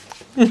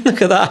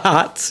Look at that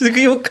hat. Look at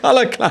your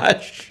colour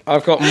clash.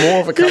 I've got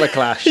more of a colour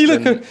clash You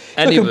than look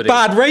anybody. a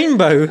bad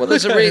rainbow. Well,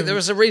 there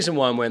was a reason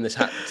why I'm wearing this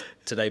hat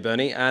today,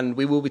 Bernie, and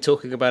we will be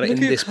talking about it in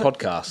this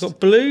podcast. Got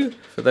blue,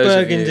 For those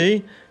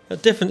burgundy, a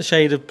different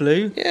shade of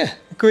blue. Yeah.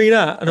 Green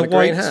hat and a green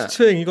white hat.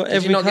 twing. You got Did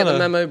every you not colour. get the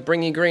memo?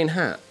 Bring your green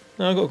hat.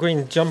 No, I've got a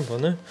green jumper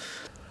on there.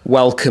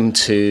 Welcome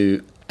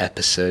to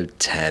episode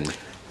 10.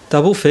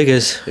 Double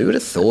figures. Who would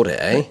have thought it,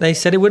 eh? They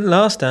said it wouldn't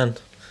last, Dan.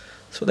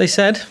 That's what they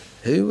said.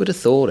 Who would have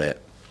thought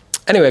it?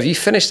 Anyway, have you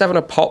finished having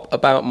a pop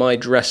about my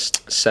dress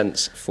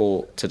sense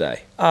for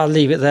today? I'll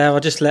leave it there. I'll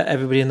just let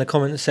everybody in the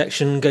comment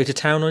section go to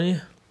town on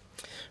you.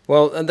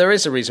 Well, and there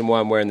is a reason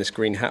why I'm wearing this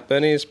green hat,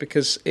 Bernie, is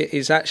because it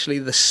is actually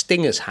the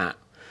Stingers hat.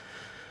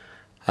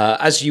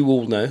 As you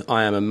all know,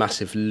 I am a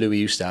massive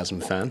Louis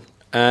Oosthuizen fan,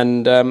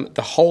 and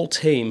the whole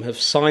team have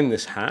signed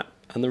this hat.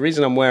 And the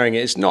reason I'm wearing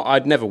it is not,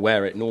 I'd never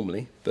wear it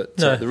normally, but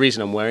No. the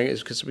reason I'm wearing it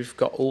is because we've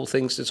got all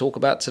things to talk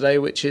about today,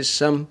 which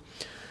is, we're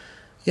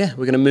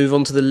going to move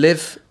on to the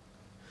Live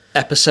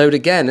episode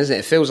again, isn't it?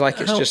 It feels like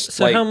it's just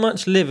So how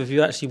much Live have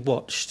you actually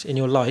watched in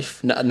your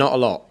life? Not a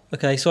lot.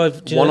 Okay, so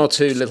One or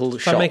two little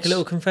shots. shots. Can I make a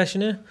little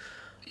confession here?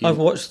 I've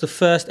watched the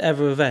first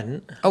ever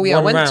event. Oh yeah,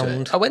 one I went to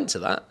round. it. I went to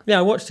that. Yeah,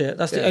 I watched it.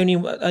 That's the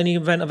only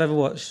event I've ever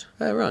watched.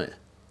 Oh right.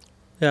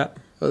 Yeah.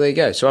 Well, there you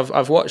go. So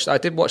I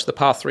did watch the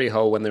par 3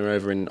 hole when they were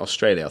over in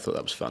Australia. I thought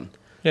that was fun.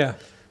 Yeah.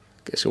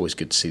 It's always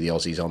good to see the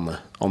Aussies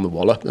on the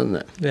wallop, isn't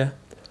it? Yeah.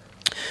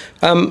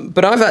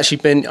 But I've actually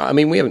been. I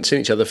mean, we haven't seen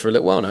each other for a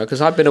little while now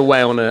because I've been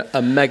away on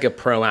a mega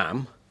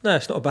pro-am. No,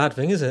 it's not a bad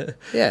thing, is it?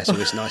 Yeah, it's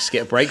always nice to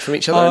get a break from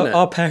each other, isn't it?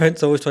 Our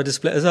parents always tried to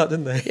split us up,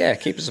 didn't they? Yeah,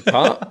 keep us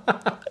apart.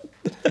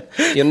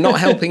 You're not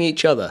helping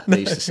each other, they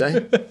used to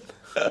say.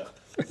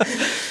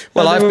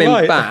 Well, I've been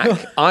right.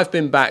 back. I've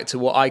been back to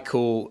what I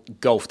call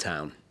Golf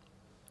Town.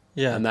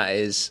 Yeah. And that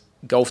is,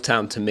 Golf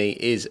Town to me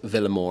is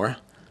Villamora,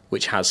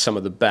 which has some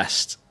of the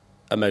best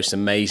and most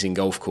amazing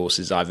golf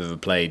courses I've ever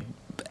played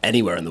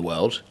anywhere in the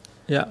world.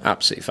 Yeah.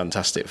 Absolutely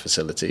fantastic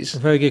facilities. A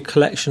very good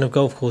collection of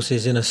golf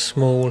courses in a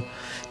small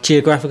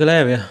geographical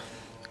area.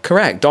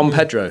 Correct. Don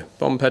Pedro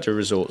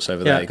Resorts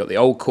over there. Yeah. You've got the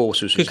old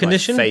course, which Good was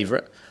condition. my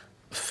favourite.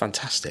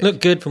 Fantastic.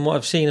 Look good from what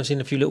I've seen. I've seen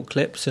a few little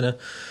clips and a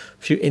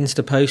few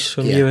Insta posts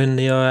from you and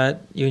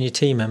your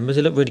team members.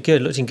 It looked really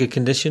good. It looked in good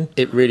condition.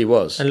 It really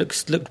was. And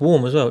looked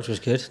warm as well, which was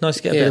good. Nice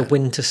to get a bit of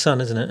winter sun,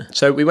 isn't it?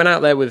 So we went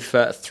out there with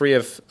 3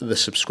 of the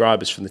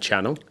subscribers from the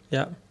channel.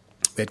 Yeah.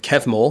 We had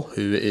Kev Moore,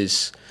 who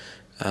is...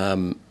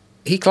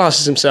 he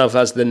classes himself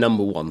as the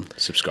number 1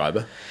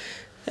 subscriber.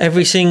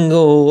 Every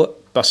single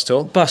bus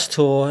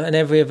tour and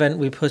every event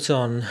we put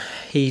on,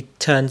 he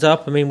turns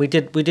up. I mean, we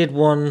did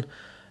one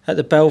at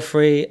the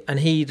Belfry, and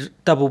he'd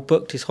double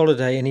booked his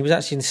holiday, and he was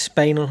actually in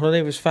Spain on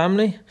holiday with his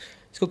family.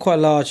 He's got quite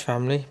a large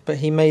family, but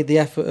he made the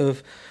effort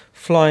of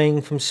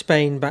flying from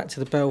Spain back to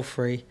the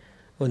Belfry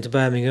or into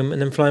Birmingham,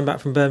 and then flying back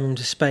from Birmingham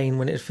to Spain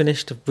when it had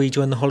finished to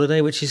rejoin the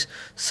holiday, which is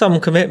some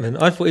commitment.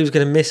 I thought he was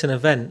going to miss an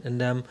event,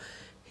 and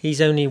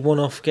he's only one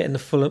off getting the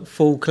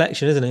full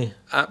collection, isn't he?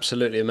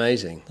 Absolutely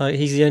amazing. Like,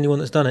 he's the only one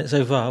that's done it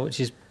so far, which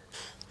is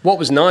what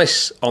was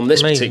nice on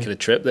this amazing. Particular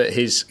trip, that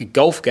his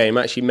golf game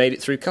actually made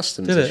it through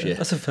customs this year.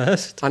 That's a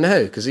first. I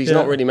know, because he's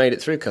not really made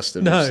it through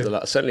customs.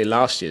 No. Certainly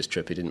last year's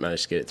trip he didn't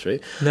manage to get it through.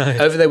 No.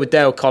 Over there with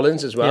Dale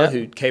Collins as well, Yeah.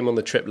 who came on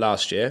the trip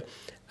last year.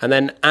 And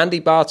then Andy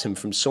Barton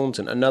from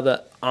Saunton,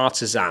 another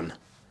artisan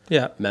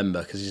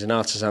member, because he's an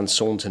artisan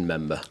Saunton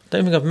member.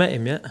 Don't think I've met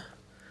him yet.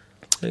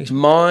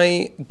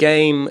 My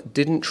game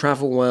didn't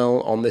travel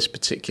well on this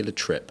particular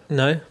trip.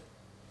 No.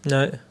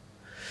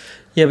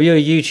 Yeah, but you're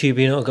a YouTuber,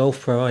 you're not a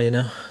golf pro, are you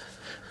now?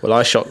 Well,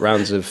 I shot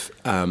rounds of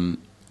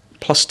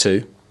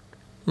 +2.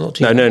 Not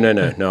too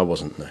No, I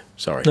wasn't. No,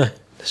 sorry. No.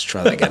 Let's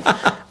try that again.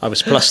 I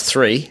was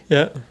 +3,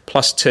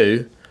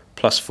 +2,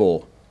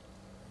 +4.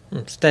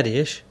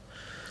 Steady-ish.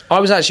 I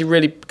was actually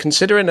really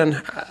considering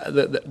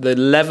the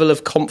level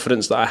of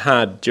confidence that I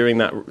had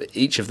during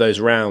each of those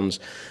rounds.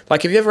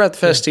 Like, have you ever had the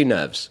first 2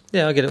 nerves?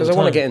 Yeah, I get it all the because time.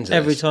 I want to get into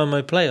every this. time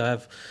I play, I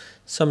have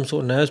some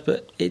sort of nerves,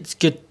 but it's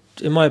good.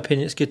 In my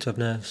opinion, it's good to have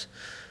nerves.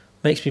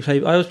 Makes me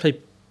play. I always play.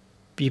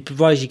 You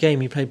revise your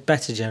game, you play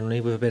better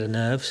generally with a bit of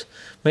nerves.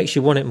 Makes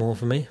you want it more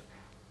for me.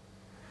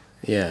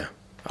 Yeah,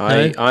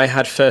 I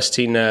had first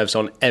tee nerves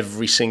on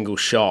every single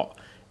shot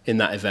in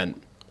that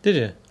event. Did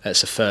you?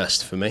 That's a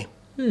first for me.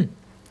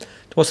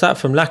 What's that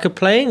from? Lack of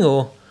playing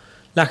or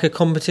lack of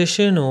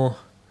competition or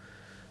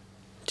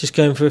just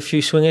going through a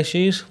few swing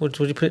issues? What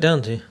do you put it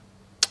down to?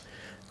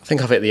 I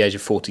think I've hit the age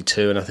of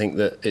 42, and I think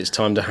that it's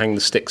time to hang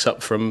the sticks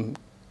up from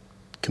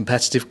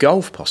competitive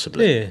golf,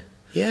 possibly. Yeah.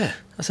 Yeah.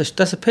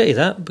 That's a pity,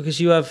 that, because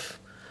you have,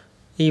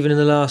 even in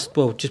the last,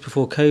 just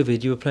before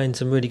COVID, you were playing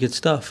some really good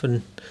stuff,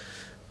 and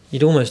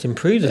you'd almost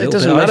improved a little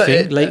bit. Matter. I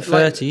think late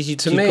 30s, you've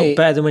got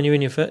better than when you were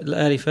in your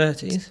early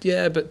 30s.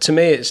 Yeah, but to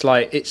me, it's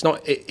like it's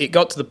not. It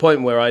got to the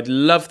point where I'd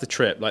love the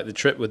trip. Like, the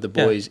trip with the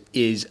boys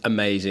is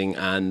amazing,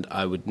 and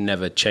I would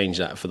never change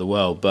that for the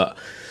world. But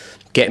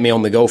get me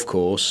on the golf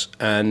course,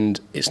 and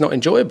it's not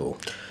enjoyable.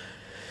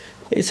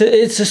 It's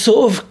a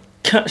sort of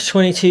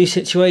catch-22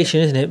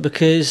 situation, isn't it?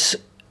 Because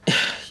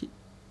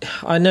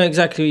I know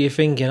exactly what you're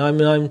thinking. I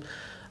mean,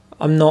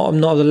 I'm not at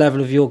the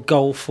level of your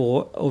golf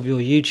or of your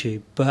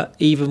YouTube, but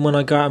even when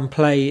I go out and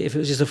play, if it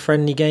was just a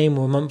friendly game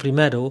or a monthly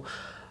medal,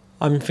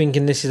 I'm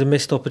thinking this is a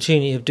missed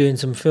opportunity of doing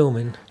some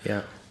filming.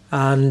 Yeah.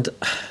 And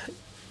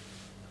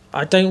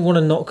I don't want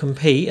to not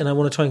compete, and I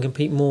want to try and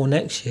compete more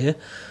next year.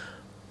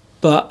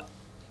 But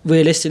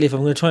realistically, if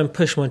I'm going to try and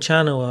push my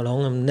channel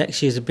along, and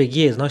next year's a big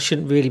year, then I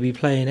shouldn't really be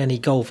playing any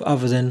golf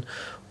other than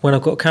when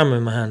I've got a camera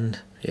in my hand.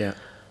 Yeah.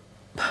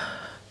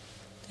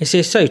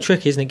 It's so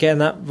tricky, isn't it? Getting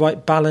that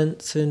right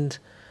balance and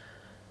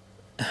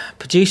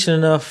producing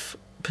enough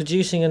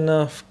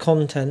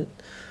content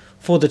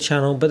for the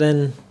channel, but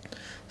then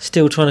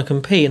still trying to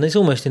compete, and it's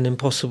almost an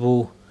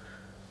impossible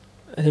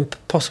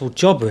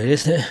job, really,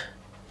 isn't it?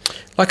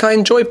 Like I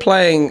enjoy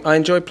playing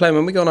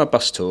when we go on our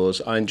bus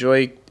tours. I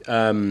enjoy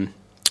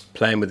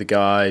playing with the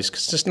guys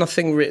because there's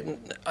nothing written.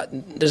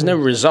 There's no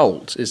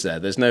result, is there?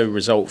 There's no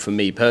result for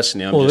me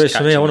personally. There is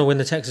for me. I want to win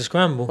the Texas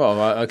Scramble.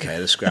 Well, okay,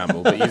 the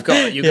Scramble, but you've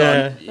got.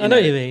 Yeah, I know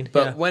what you mean.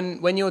 But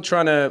when you're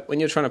trying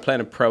to play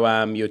in a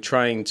pro-am, you're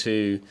trying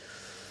to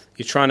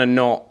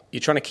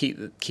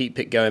keep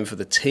it going for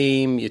the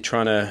team. You're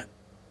trying to,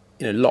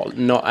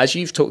 not as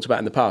you've talked about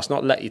in the past,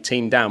 not let your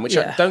team down. Which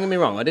don't get me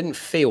wrong, I didn't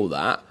feel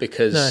that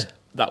because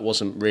that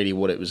wasn't really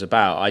what it was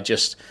about. I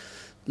just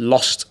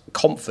lost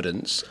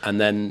confidence, and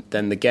then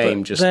the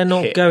game just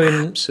hit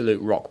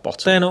absolute rock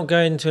bottom. They're not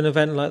going to an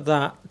event like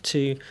that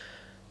to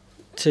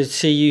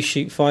see you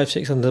shoot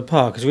 5-6 under the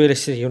par, because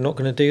realistically you're not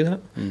going to do that.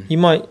 You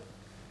might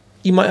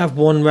have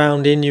one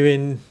round you're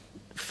in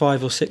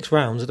 5 or 6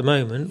 rounds at the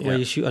moment where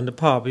you shoot under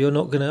par, but you're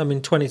not going to. I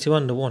mean, 22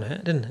 under won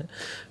it, didn't it?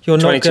 You're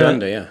 22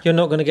 under, yeah. You're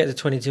not going to get to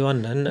 22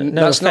 under. No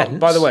that's offense. not.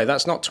 By the way,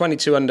 that's not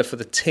 22 under for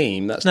the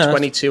team. That's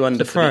 22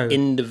 under for the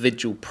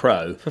individual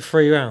pro for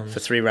 3 rounds. For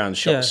 3 rounds,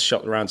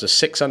 shot rounds are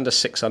 6 under,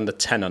 6 under,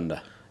 10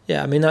 under.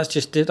 Yeah, I mean that's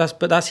he's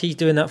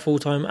doing that full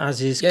time as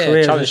his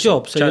career and his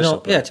job. So you're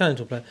not,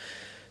 challenge player.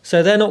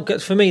 So they're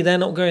not. For me, they're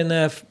not going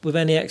there with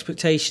any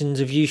expectations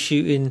of you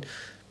shooting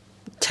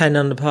 10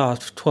 under par,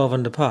 12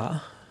 under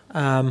par.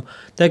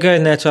 They're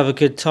going there to have a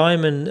good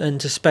time and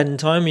to spend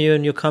time, you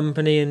and your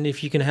company, and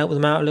if you can help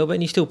them out a little bit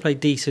and you still play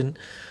decent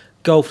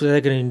golf that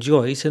they're going to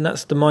enjoy. So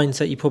that's the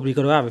mindset you probably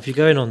got to have if you're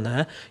going on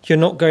there. You're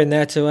not going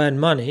there to earn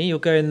money, you're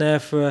going there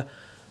for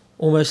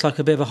almost like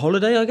a bit of a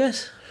holiday, I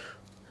guess.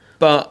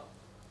 But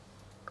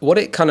what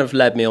it kind of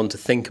led me on to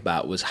think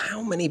about was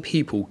how many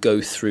people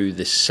go through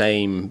this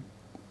same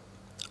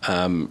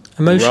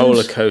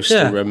roller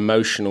coaster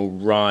emotional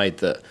ride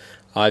that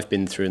I've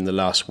been through in the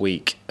last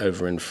week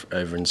over in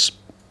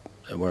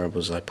where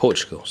was I?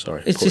 Portugal.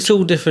 Sorry, it's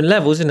all different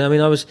levels, isn't it? I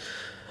mean, I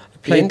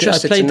played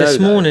this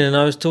morning, and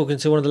I was talking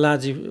to one of the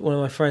lads, one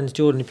of my friends,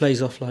 Jordan, who plays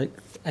off like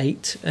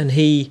 8, and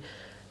he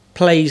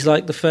plays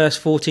like the first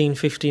 14,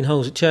 15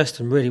 holes at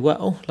Churston really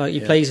well. Like he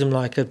plays them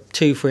like a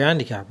 2-3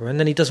 handicapper, and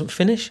then he doesn't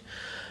finish.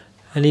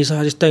 And he's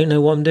like, I just don't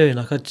know what I'm doing.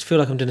 Like I just feel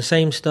like I'm doing the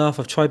same stuff.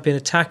 I've tried being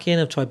attacking.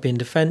 I've tried being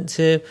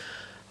defensive.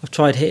 I've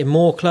tried hitting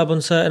more club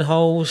on certain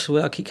holes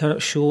where I keep coming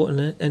up short,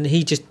 and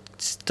he just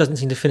doesn't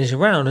seem to finish a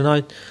round. And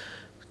I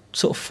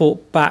sort of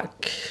fought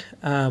back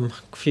a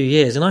few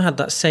years, and I had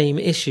that same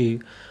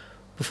issue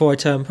before I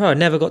turned pro. I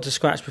never got to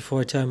scratch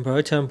before I turned pro.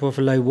 I turned pro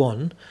for low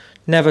 1,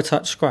 never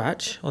touched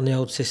scratch on the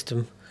old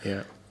system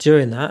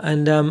during that.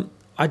 And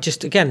I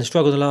just, again,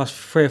 struggled the last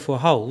 3 or 4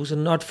 holes,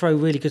 and I'd throw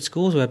really good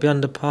scores where I'd be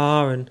under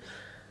par and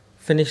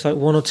finish like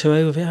 1 or 2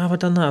 over. How have I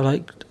done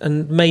that?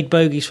 And made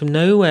bogeys from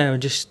nowhere,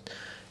 and just...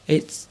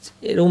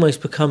 It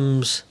almost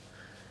becomes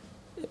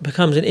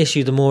an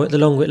issue the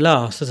longer it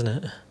lasts, doesn't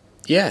it?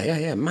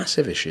 Yeah,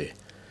 massive issue.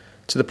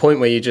 To the point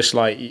where you just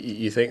like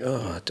you think,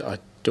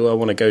 do I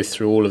want to go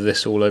through all of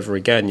this all over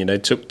again? And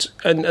at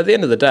the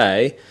end of the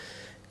day,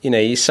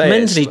 you say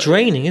mentally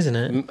draining, isn't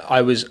it?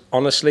 I was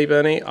honestly,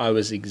 Bernie, I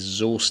was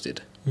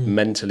exhausted,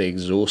 mentally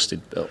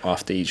exhausted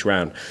after each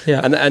round.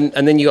 Yeah, and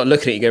then you got to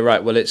look at it. You go,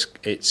 right, well,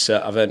 it's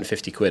I've earned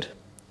 50 quid.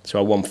 So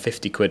I won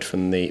 50 quid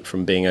from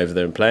being over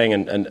there and playing,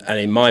 and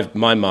in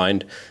my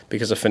mind,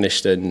 because I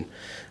finished in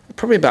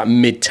probably about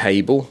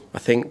mid-table, I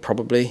think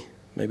probably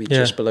maybe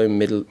just below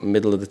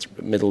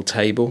middle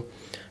table,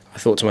 I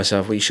thought to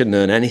myself, well, you shouldn't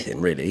earn anything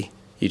really.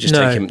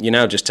 You're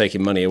now just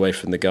taking money away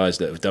from the guys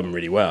that have done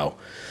really well.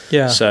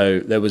 Yeah.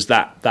 So there was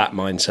that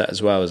mindset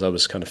as well as I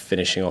was kind of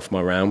finishing off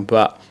my round,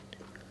 but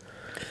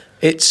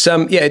it's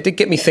it did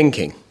get me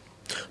thinking.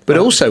 But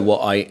also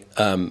what I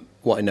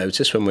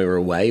noticed when we were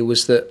away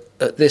was that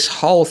this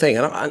whole thing,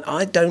 and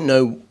I don't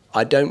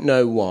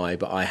know why,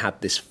 but I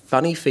had this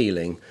funny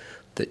feeling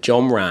that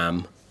Jon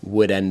Rahm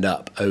would end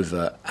up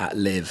over at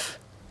Liv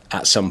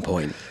at some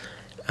point.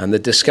 And the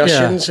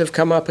discussions have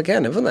come up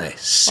again, haven't they?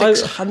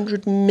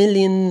 600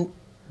 million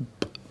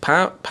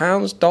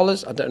pounds,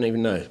 dollars? I don't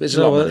even know. It's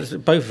a lot of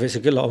money. Both of it's a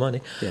good lot of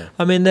money. Yeah.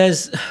 I mean,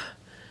 there's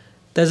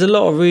a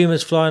lot of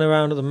rumours flying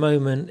around at the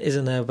moment,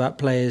 isn't there, about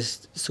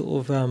players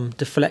sort of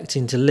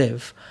deflecting to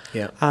Liv.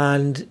 Yeah.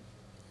 And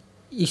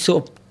you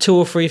sort of 2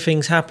 or 3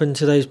 things happen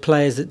to those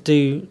players that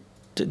do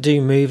that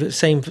do move. The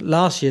same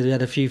last year, they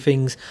had a few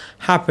things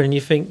happen, and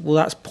you think, well,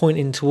 that's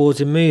pointing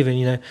towards him moving.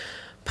 You know,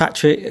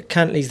 Patrick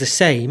Cantley's the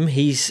same.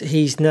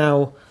 He's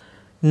now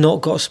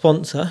not got a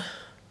sponsor.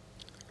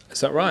 Is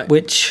that right?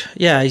 Which,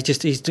 yeah,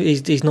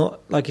 he's not,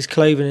 like, his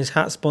clothing, his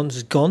hat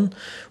sponsor's gone.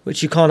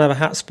 Which you can't have a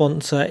hat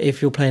sponsor if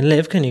you're playing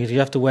live, can you? You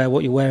have to wear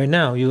what you're wearing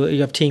now.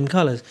 You have team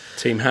colours,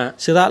 team hat.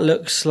 So that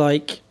looks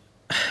like,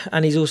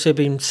 and he's also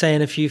been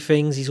saying a few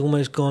things. He's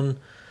almost gone,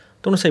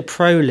 I don't want to say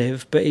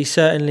pro-live, but he's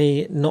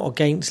certainly not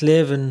against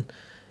live, and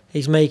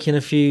he's making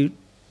a few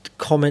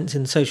comments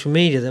in social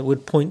media that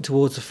would point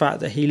towards the fact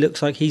that he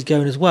looks like he's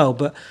going as well.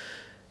 But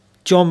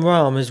Jon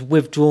Rahm has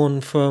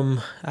withdrawn from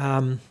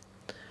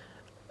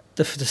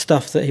the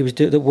stuff that he was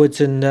doing, that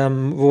Woods and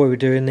Roy were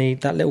doing,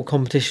 that little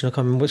competition. I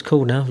can't remember what it's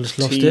called now. I've just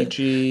lost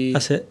it.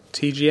 That's it.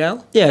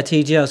 TGL? Yeah,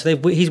 TGL. So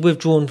he's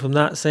withdrawn from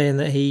that, saying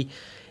that he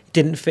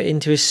didn't fit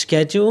into his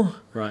schedule.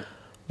 Right.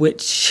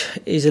 Which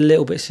is a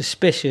little bit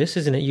suspicious,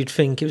 isn't it? You'd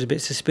think it was a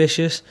bit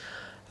suspicious.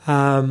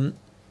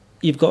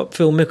 You've got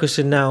Phil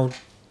Mickelson now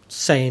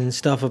saying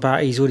stuff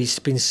about he's already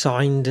been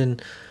signed, and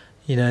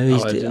you know,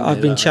 I've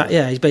been chatting.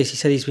 Yeah, he's basically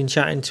said he's been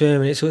chatting to him,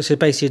 and it's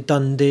basically a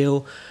done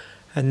deal.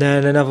 And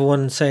then another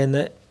one saying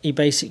that he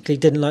basically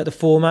didn't like the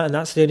format, and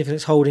that's the only thing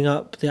that's holding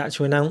up the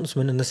actual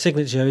announcement and the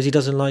signature, is he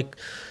doesn't like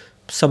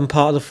some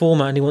part of the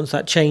format, and he wants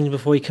that changed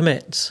before he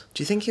commits.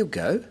 Do you think he'll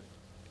go?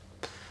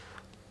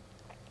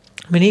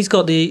 I mean, he's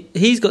got the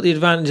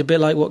advantage, a bit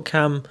like what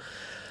Cam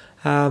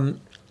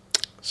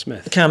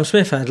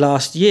Smith had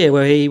last year,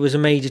 where he was a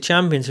major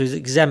champion, so he was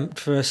exempt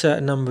for a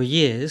certain number of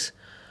years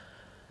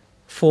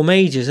for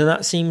majors, and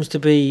that seems to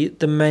be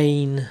the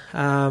main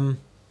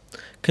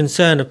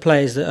concern of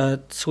players that are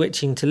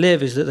switching to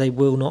live, is that they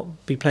will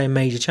not be playing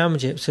major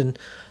championships, and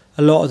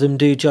a lot of them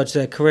do judge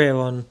their career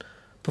on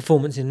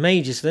performance in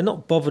majors, so they're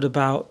not bothered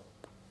about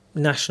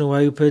national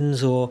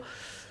opens or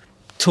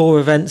tour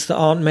events that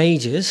aren't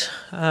majors.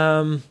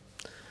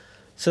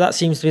 So that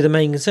seems to be the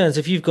main concern. So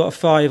if you've got a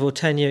 5 or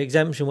 10 year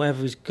exemption,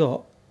 whatever he's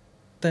got,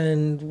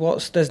 then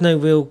there's no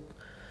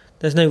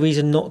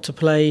reason not to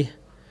play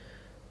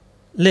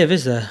live,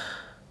 is there?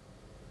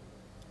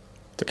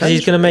 Because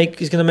he's going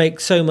to make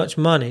so much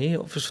money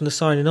just from the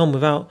signing on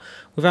without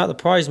the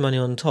prize money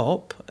on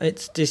top.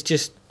 It's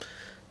just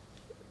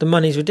the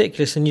money's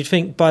ridiculous, and you'd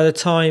think by the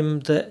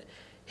time that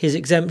his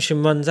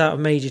exemption runs out of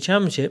major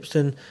championships,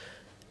 then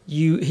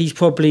he's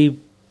probably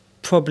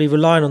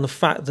relying on the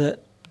fact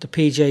that the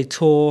PGA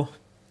Tour,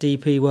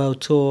 DP World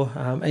Tour,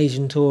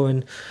 Asian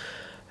Tour,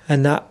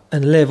 and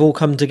Liv all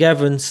come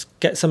together and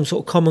get some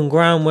sort of common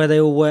ground where they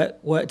all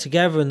work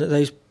together, and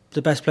that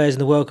the best players in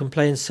the world can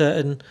play in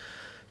certain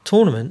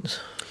tournaments.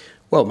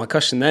 Well, my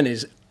question then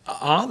is,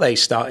 are they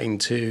starting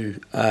to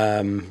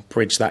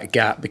bridge that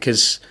gap?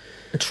 Because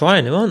they're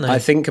trying to, aren't they? I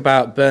think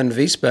about Bernd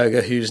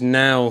Wiesberger, who's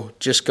now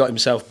just got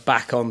himself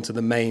back onto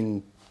the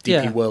main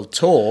DP World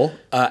Tour.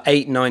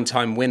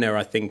 8-9-time winner,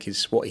 I think,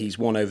 is what he's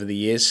won over the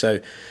years. So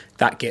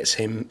that gets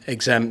him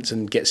exempt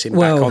and gets him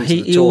back onto the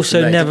tour. He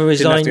also never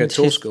resigned. Didn't have to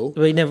go to tour school.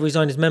 He never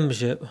resigned his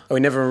membership. Oh,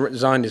 he never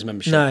resigned his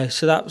membership. No,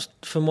 so that was,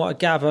 from what I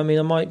gather. I mean,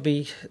 I might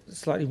be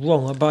slightly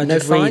wrong, but I no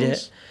did read fines?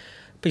 it.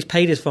 But he's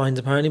paid his fines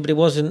apparently, but it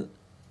wasn't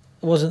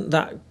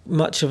that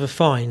much of a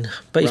fine.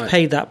 But he's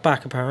paid that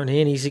back apparently,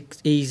 and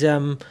he's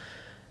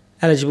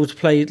eligible to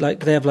play. Like,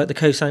 they have like the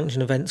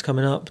co-sanction events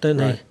coming up, don't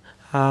they?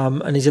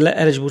 And he's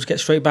eligible to get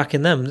straight back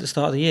in them at the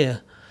start of the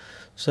year.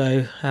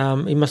 So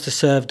he must have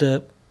served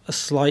a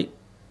slight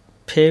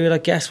period, I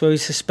guess, where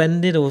he's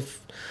suspended, or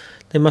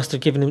they must have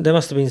given him. There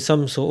must have been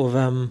some sort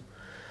of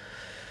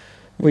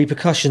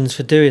repercussions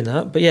for doing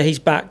that. But yeah, he's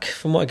back.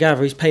 From what I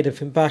gather, he's paid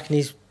everything back,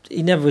 and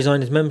he never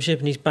resigned his membership,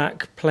 and he's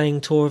back playing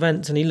tour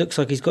events, and he looks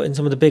like he's got in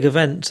some of the big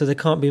events, so there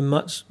can't be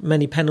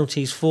many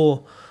penalties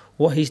for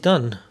what he's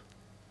done.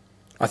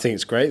 I think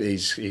it's great that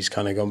he's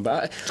kind of gone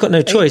back. He's got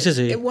no choice, has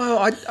he? Well,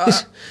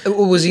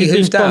 was he he's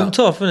hoofed been out? bumped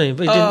off, hasn't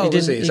he? But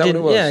Was he? Is that what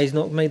it was? Yeah, he's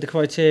not made the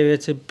criteria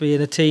to be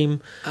in a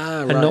team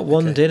and not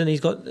wanted, and he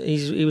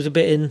was a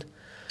bit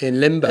in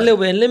limbo, a little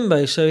bit in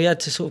limbo. So he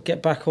had to sort of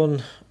get back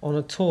on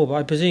a tour. But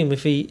I presume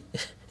if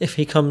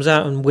he comes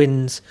out and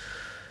wins,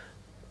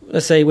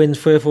 let's say he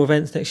wins 3 or 4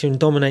 events next year and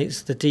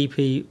dominates the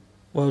DP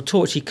World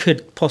Tour, which he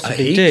could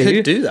possibly do. He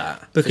could do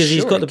that because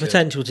he's got the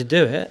potential to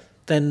do it.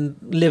 Then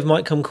Liv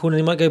might come cool and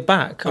he might go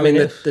back. I mean,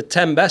 the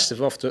 10 best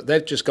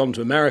they've just gone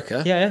to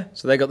America. Yeah.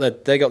 So they got their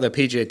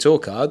PGA Tour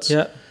cards.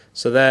 Yeah.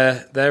 So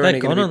they're only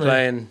going to be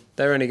playing.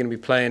 They're only going to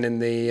be playing in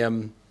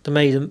the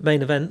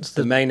main events.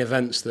 The main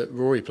events that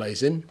Rory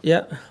plays in.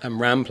 Yeah.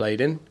 And Rahm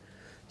played in.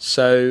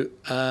 So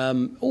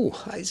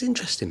it's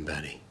interesting,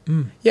 Bernie.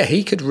 Yeah,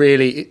 he could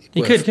really.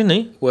 Couldn't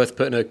he? Worth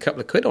putting a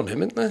couple of quid on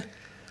him, isn't there?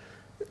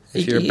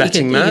 If you're a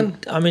betting man.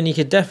 He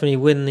could definitely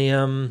win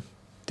the.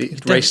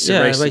 Race to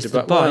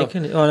the bike.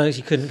 Couldn't he? Oh no,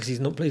 he couldn't because he's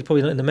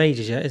probably not in the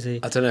majors yet, is he?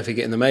 I don't know if he'd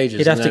get in the majors.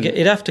 He'd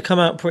have to come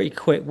out pretty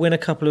quick, win a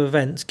couple of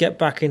events, get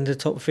back into the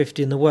top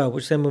 50 in the world,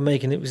 which then would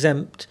make him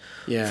exempt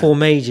for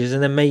majors,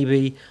 and then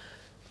maybe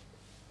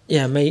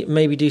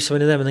do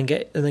something in them, and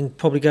then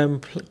probably go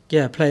and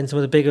play in some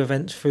of the bigger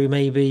events through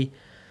maybe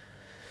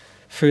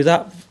through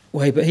that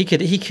way. But he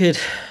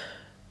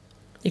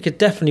could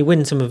definitely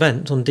win some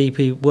events on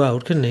DP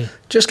World, couldn't he?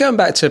 Just going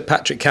back to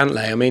Patrick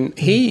Cantlay, I mean,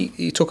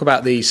 you talk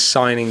about these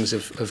signings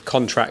of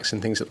contracts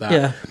and things like that.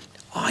 Yeah.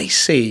 I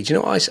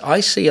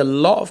see a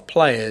lot of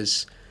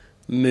players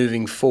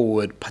moving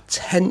forward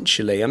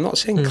potentially. I'm not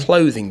saying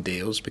clothing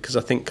deals, because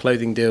I think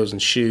clothing deals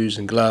and shoes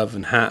and glove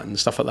and hat and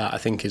stuff like that, I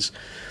think is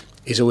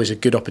always a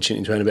good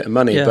opportunity to earn a bit of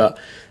money. Yeah.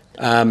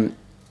 But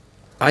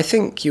I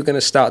think you're going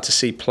to start to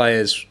see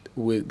players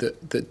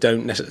that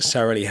don't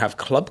necessarily have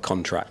club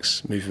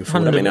contracts moving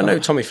forward. I mean, I know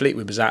Tommy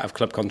Fleetwood was out of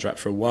club contract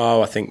for a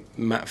while. I think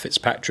Matt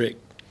Fitzpatrick,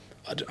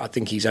 I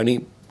think he's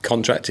only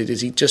contracted.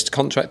 Is he just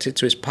contracted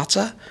to his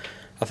putter?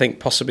 I think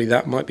possibly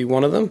that might be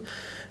one of them.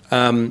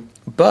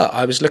 But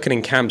I was looking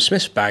in Cam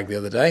Smith's bag the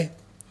other day,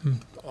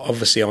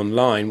 obviously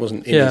online,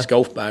 wasn't in his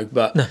golf bag,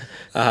 but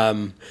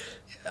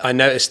I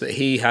noticed that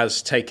he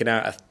has taken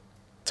out a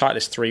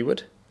Titleist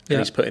 3-wood, and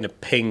he's put in a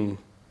Ping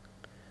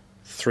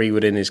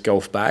 3-wood in his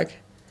golf bag.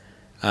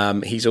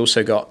 He's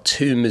also got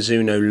 2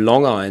 Mizuno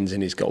long irons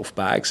in his golf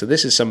bag. So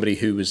this is somebody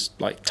who was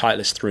like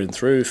Titleist through and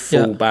through,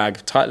 full bag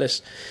of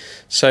Titleist.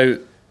 So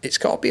it's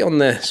got to be on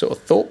their sort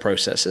of thought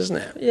process, isn't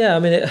it? Yeah, I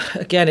mean,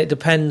 it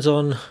depends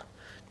on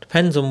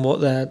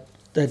what their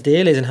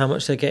deal is and how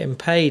much they're getting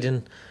paid.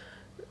 And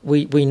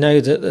we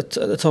know that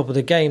at the top of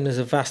the game there's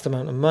a vast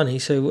amount of money.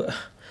 So,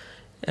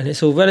 and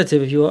it's all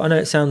relative. I know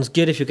it sounds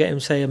good if you're getting,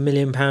 say, £1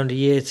 million a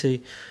year to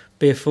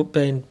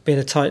being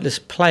a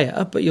Titleist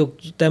player, but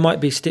there might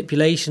be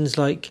stipulations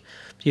like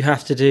you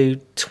have to do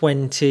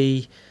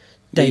 20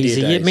 days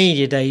a year,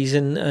 media days,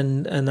 and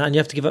that, and you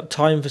have to give up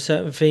time for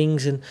certain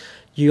things, and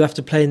you have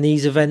to play in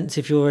these events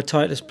if you're a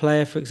Titleist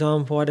player, for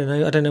example. I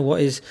don't know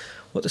what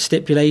the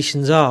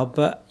stipulations are,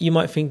 but you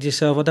might think to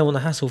yourself, I don't want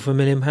the hassle for £1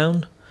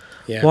 million.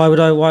 Yeah. Why would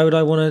I want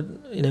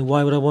to?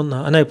 Why would I want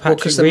that? I know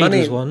Patrick Reed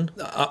was one.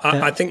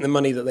 I think the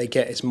money that they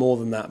get is more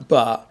than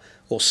that,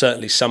 or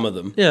certainly some of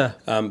them. Yeah.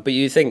 But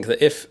you think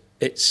that if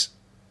it's,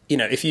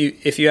 if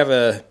you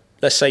have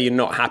let's say you're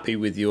not happy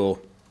with your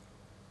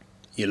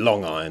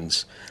long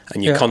irons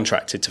and you're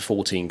contracted to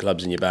 14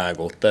 clubs in your bag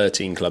or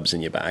 13 clubs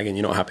in your bag, and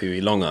you're not happy with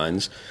your long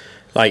irons,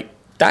 like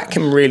that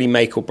can really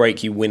make or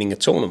break you winning a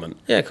tournament.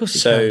 Yeah, of course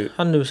it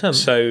can. 100%.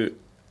 So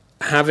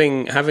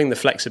having the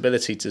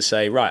flexibility to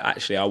say, right,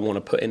 actually, I want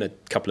to put in a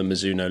couple of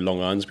Mizuno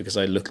long irons because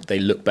they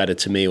look better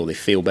to me, or they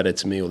feel better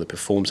to me, or they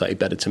perform slightly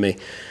better to me,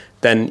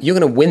 then you're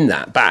going to win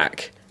that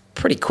back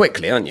pretty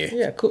quickly, aren't you?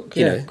 Yeah, of course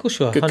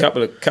you are. Good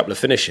couple of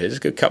finishes,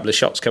 good couple of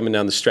shots coming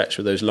down the stretch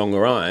with those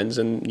longer irons,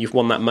 and you've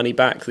won that money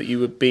back that you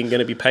were going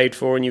to be paid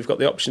for, and you've got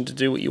the option to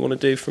do what you want to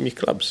do from your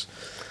clubs.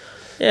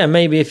 Yeah,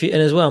 maybe if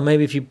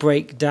you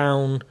break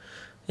down,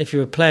 if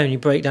you're a player and you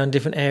break down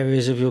different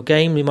areas of your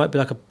game, you might be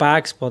like a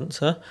bag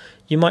sponsor.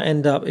 You might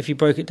end up, if you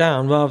broke it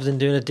down, rather than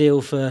doing a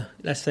deal for,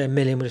 let's say, $1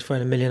 million, we're just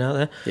throwing $1 million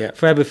out there,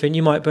 for everything,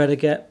 you might be able to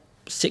get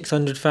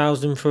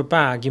 600,000 for a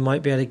bag. You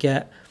might be able to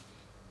get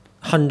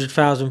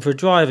 100,000 for a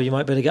driver. You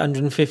might be able to get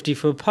 150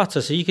 for a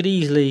putter. So you could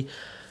easily,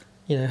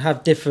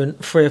 have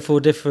 3 or 4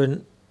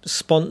 different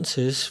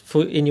sponsors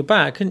in your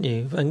bag, couldn't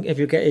you? And if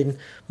you're getting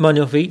money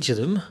off each of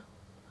them,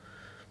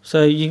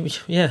 so you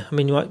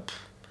might.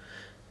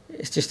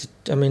 It's just,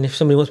 if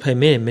somebody wants to pay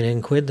me £1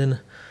 million, then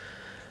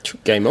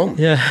game on.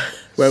 Yeah.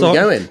 Where are we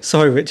going?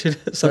 Sorry, Richard.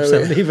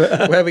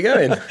 Where are we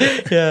going?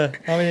 Yeah.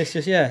 It's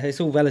just, it's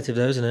all relative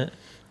though, isn't it?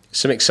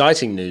 Some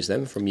exciting news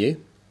then from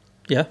you.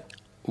 Yeah.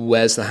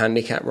 Where's the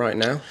handicap right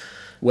now?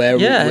 We're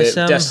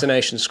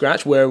destination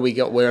scratch. Where have we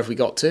got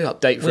to?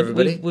 Update for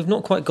everybody. We've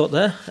not quite got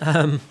there.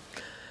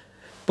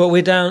 But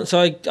we're down. So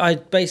I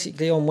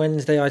basically on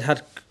Wednesday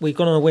we'd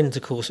gone on a winter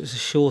course. It was a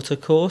shorter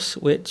course,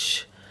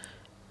 which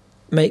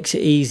makes it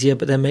easier,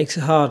 but then makes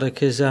it harder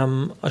because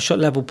I shot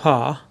level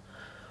par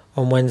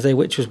on Wednesday,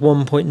 which was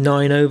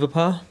 1.9 over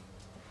par.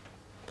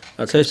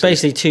 Okay, so it's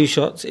basically 2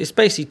 shots. It's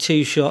basically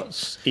 2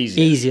 shots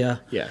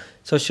easier. Yeah.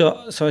 So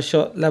I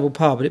shot level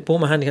par, but it brought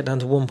my handicap down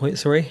to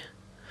 1.3.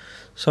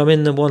 So I'm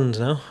in the ones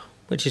now,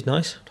 which is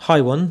nice,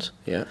 high ones.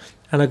 Yeah.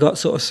 And I got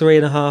sort of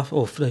 3.5,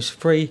 or no,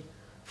 3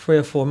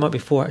 or 4, it might be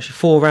 4 actually.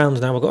 4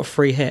 rounds now. I've got a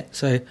free hit.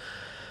 So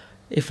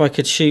if I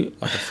could shoot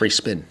like a free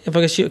spin, if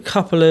I could shoot a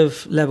couple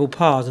of level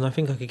pars, and I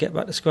think I could get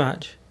back to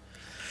scratch.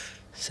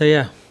 So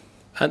yeah.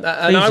 And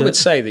I would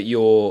say that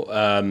you're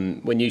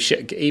when you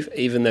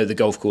even though the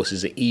golf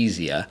courses are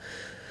easier,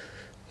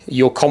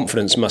 your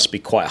confidence must be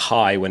quite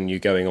high when you're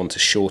going on to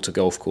shorter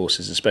golf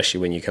courses, especially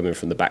when you're coming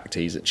from the back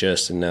tees at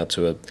Churston now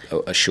to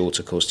a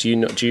shorter course. Do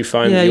you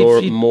find that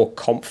you're more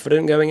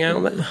confident going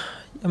out there?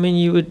 I mean,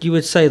 you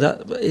would say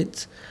that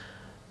it's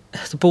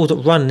the ball's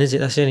not running, is it?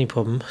 That's the only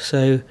problem.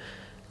 So,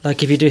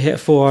 like if you do hit a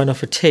 4-iron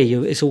off a tee,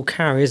 it's all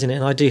carry, isn't it?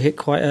 And I do hit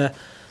quite a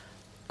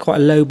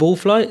low ball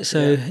flight.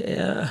 So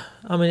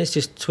I mean, it's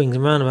just swings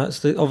and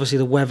roundabouts. Obviously,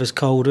 the weather's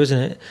colder, isn't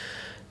it?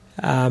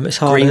 It's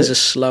harder. Greens are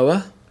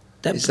slower.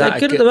 They're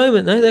good at the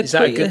moment, though. Is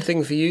that a good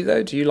thing for you,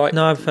 though? Do you like?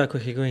 No, I prefer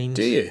quicker greens.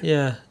 Do you?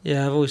 Yeah.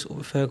 I've always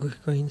preferred quicker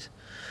greens,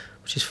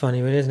 which is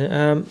funny, really, isn't it?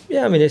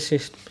 I mean, it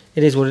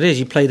is what it is.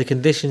 You play the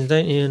conditions,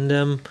 don't you?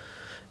 And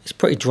it's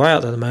pretty dry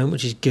out there at the moment,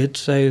 which is good.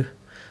 So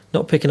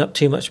not picking up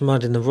too much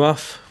mud in the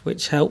rough,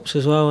 which helps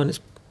as well. And it's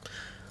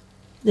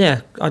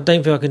I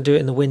don't think I can do it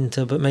in the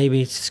winter, but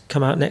maybe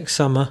come out next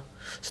summer,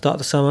 start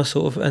the summer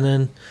sort of, and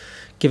then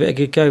give it a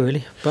good go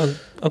really. But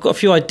I've got a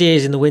few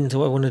ideas in the winter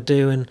what I want to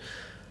do, and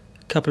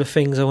a couple of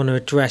things I want to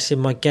address in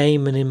my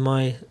game and in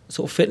my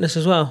sort of fitness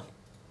as well.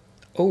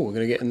 Oh, we're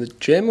going to get in the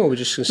gym, or we're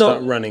just going to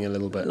start running a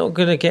little bit? Not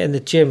going to get in the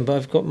gym, but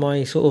I've got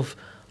my sort of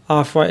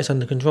arthritis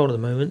under control at the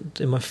moment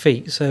in my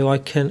feet, so I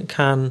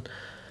can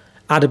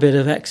add a bit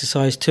of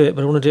exercise to it,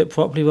 but I want to do it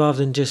properly rather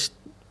than just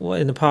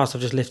in the past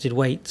I've just lifted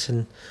weights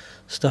and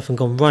stuff and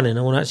gone running.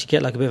 I want to actually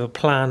get like a bit of a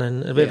plan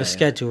and a bit of a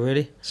schedule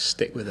really.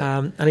 Stick with it.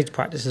 I need to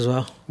practice as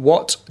well.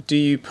 What do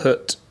you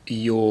put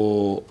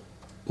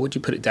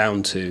it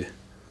down to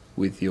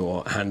with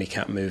your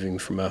handicap moving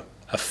from a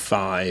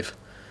 5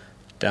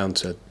 down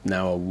to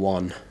now a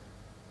 1?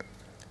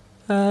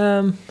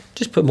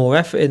 Just put more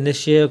effort in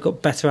this year. I've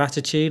got better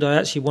attitude. I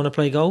actually want to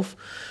play golf,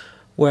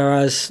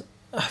 whereas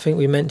I think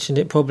we mentioned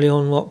it probably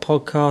on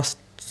podcast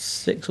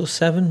 6 or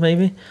 7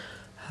 maybe,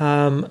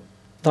 that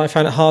I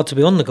found it hard to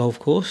be on the golf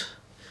course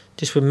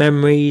just with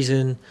memories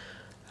and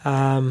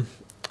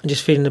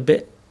just feeling a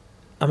bit,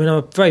 I mean, I'm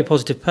a very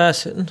positive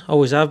person,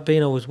 always have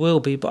been, always will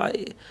be,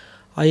 but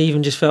I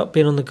even just felt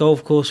being on the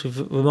golf course with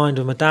a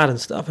reminder of my dad and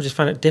stuff, I just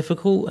found it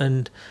difficult,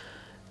 and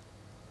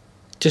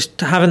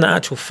just having that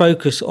actual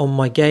focus on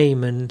my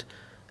game and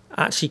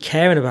actually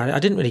caring about it. I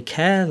didn't really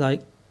care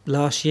like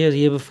last year, the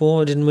year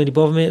before. It didn't really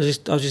bother me. I was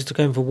just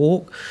going for a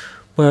walk.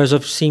 Whereas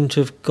I've seemed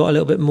to have got a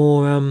little bit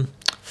more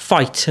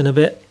fight and a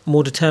bit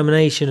more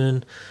determination.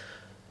 And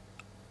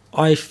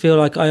I feel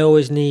like I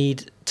always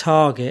need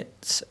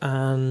targets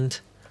and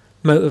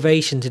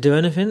motivation to do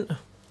anything.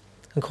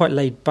 I'm quite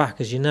laid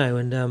back, as you know.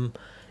 And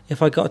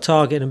if I got a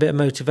target and a bit of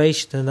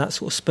motivation, then that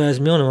sort of spurs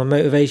me on. And my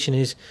motivation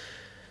is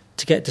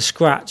to get to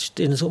scratch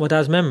in sort of my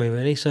dad's memory,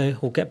 really. So,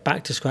 or get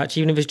back to scratch,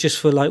 even if it's just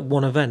for like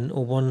one event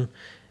or one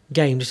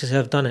game, just to say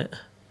I've done it.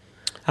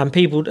 And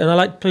I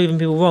like proving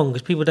people wrong,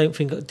 because people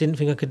didn't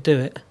think I could do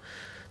it.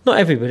 Not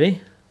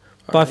everybody,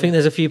 but I think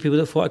there's a few people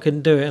that thought I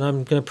couldn't do it, and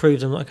I'm going to prove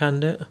them that I can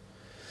do it.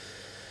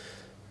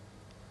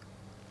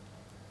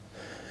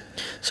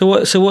 So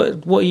what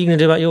are you going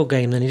to do about your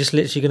game then? You're just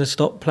literally going to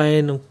stop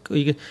playing? Or are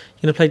you going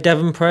to play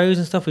Devon Pros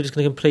and stuff? Or are you just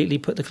going to completely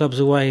put the clubs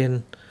away?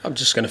 And I'm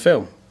just going to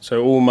film.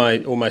 So all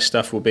my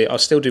stuff will be. I'll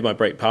still do my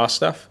break pass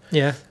stuff.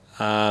 Yeah.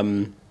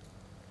 I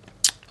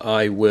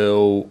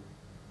will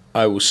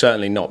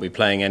certainly not be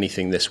playing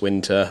anything this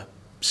winter.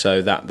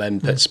 So that then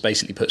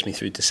basically puts me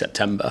through to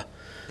September.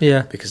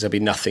 Yeah. Because there'll be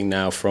nothing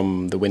now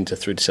from the winter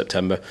through to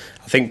September.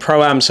 I think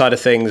Pro-Am side of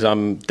things,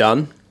 I'm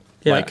done.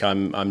 Yeah. Like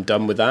I'm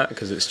done with that,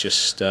 because it's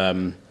just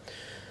I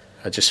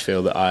just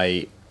feel that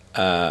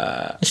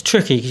it's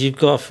tricky because you've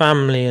got a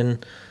family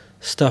and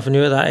stuff, and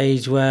you're at that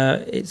age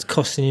where it's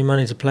costing you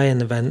money to play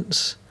in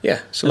events. Yeah,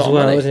 it's a lot of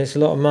money. Isn't it? It's a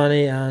lot of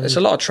money, and it's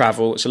a lot of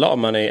travel. It's a lot of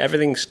money.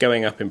 Everything's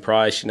going up in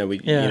price.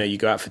 You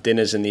go out for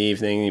dinners in the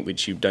evening,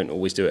 which you don't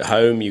always do at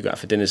home. You go out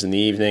for dinners in the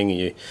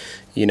evening.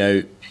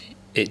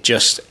 It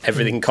just,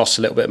 everything costs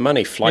a little bit of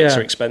money. Flights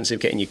are expensive.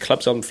 Getting your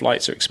clubs on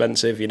flights are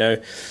expensive.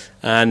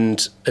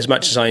 And as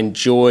much as I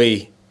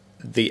enjoy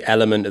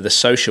the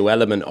social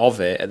element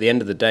of it, at the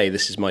end of the day,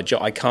 this is my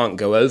job. I can't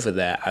go over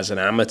there as an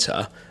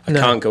amateur. I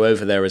can't go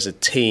over there as a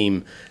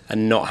team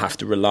and not have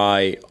to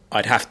rely.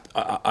 I have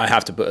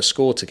to put a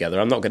score together.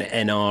 I'm not going to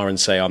NR and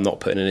say I'm not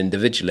putting an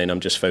individual in.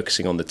 I'm just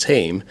focusing on the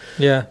team.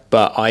 Yeah.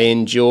 But I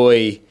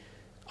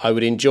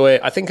would enjoy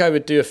it. I think I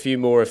would do a few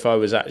more if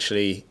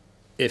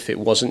it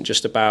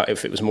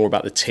was more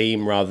about the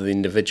team rather than the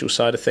individual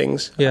side of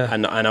things. Yeah.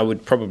 And I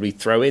would probably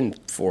throw in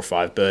 4 or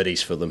 5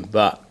 birdies for them,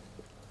 but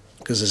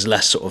because there's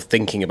less sort of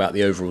thinking about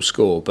the overall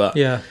score. But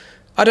yeah,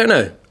 I don't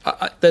know.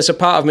 There's a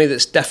part of me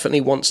that's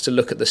definitely wants to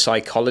look at the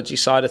psychology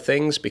side of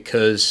things,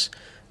 because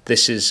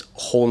this has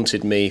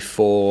haunted me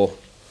for,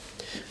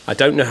 I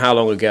don't know how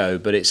long ago,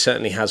 but it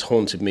certainly has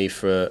haunted me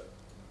for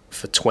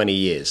 20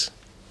 years.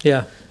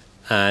 Yeah.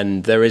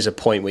 And there is a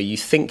point where you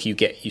think you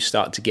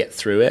start to get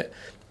through it,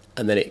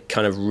 and then it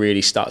kind of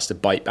really starts to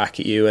bite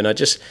back at you. And I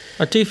do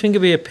think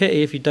it'd be a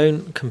pity if you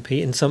don't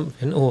compete in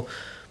something or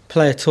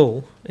play at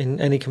all in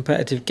any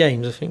competitive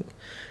games. I think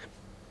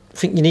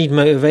you need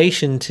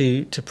motivation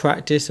to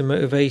practice, and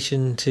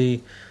motivation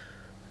to.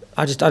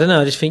 I don't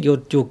know. I just think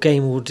your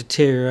game will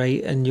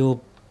deteriorate, and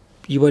you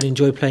won't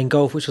enjoy playing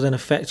golf, which will then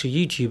affect your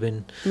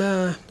YouTubing.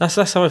 Nah, that's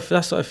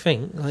what I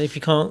think. Like, if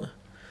you can't.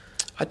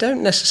 I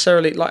don't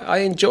necessarily like. I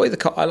enjoy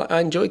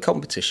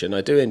competition.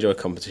 I do enjoy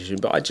competition,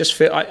 but I just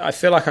feel I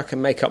feel like I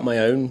can make up my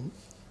own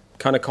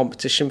kind of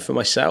competition for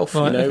myself.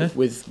 Right, okay.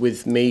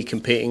 with me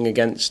competing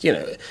against.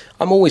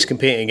 I'm always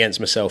competing against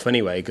myself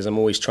anyway, because I'm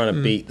always trying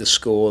to beat the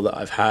score that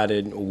I've had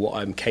or what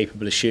I'm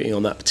capable of shooting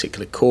on that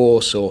particular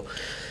course. Or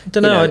I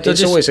don't know.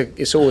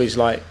 It's always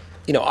like.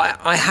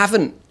 I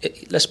haven't.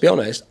 Let's be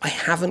honest. I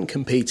haven't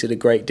competed a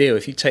great deal.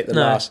 If you take the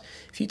last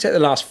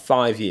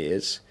 5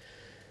 years.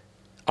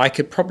 I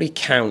could probably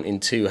count in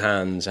 2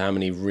 hands how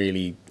many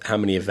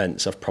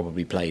events I've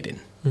probably played in.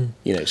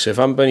 You know, so if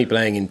I'm only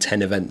playing in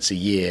 10 events a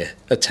year,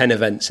 10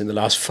 events in the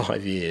last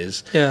 5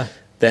 years,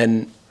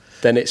 then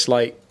it's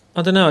like,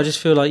 I don't know. I just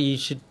feel like you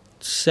should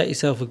set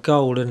yourself a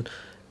goal and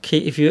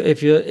keep.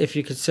 If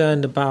you're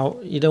concerned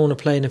about, you don't want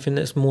to play anything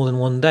that's more than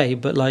one day,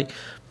 but like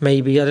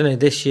maybe, I don't know.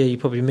 This year you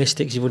probably missed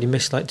it because you've already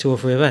missed like 2 or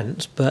 3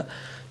 events. But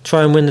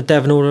try and win the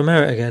Devon Order of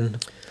Merit again,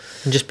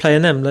 and just play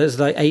in them. There's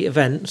like 8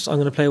 events. I'm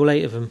going to play all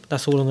 8 of them.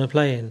 That's all I'm going to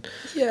play in.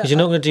 Because you're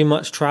not going to do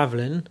much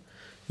travelling.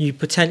 You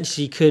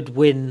potentially could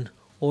win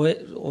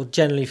or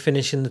generally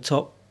finish in the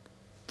top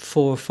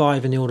 4 or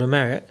 5 in the Order of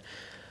Merit,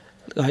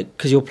 like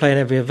because you're playing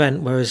every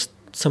event, whereas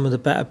some of the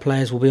better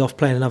players will be off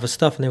playing and other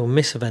stuff, and they will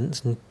miss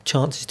events and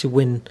chances to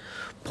win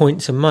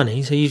points and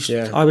money. So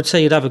I would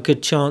say you'd have a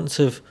good chance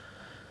of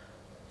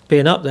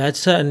being up there. It's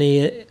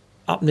certainly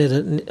up near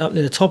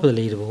the top of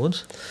the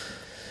leaderboards.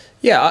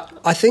 Yeah,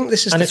 I think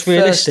this is and the it's first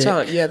realistic.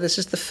 time. Yeah, this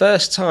is the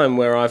first time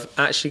where I've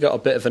actually got a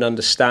bit of an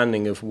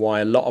understanding of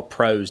why a lot of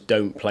pros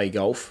don't play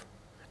golf,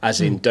 as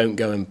in don't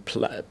go and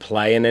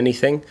play in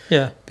anything.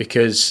 Yeah,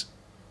 because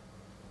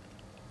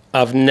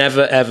I've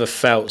never ever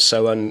felt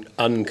so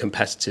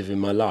uncompetitive in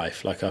my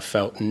life. Like I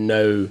felt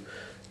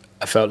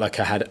like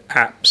I had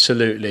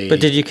absolutely. But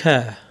did you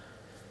care?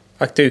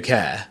 I do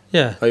care.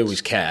 Yeah, I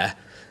always care,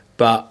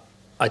 but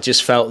I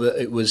just felt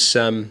that it was.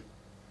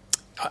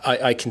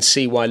 I can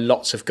see why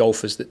lots of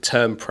golfers that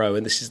turn pro,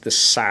 and this is the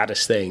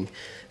saddest thing,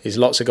 is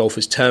lots of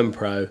golfers turn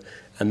pro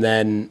and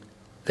then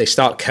they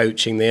start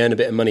coaching, they earn a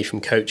bit of money from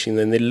coaching,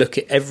 then they look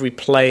at every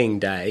playing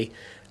day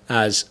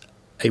as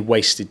a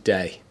wasted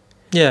day.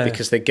 Yeah.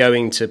 Because they're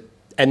going to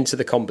enter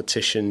the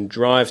competition,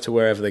 drive to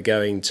wherever they're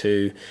going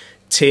to,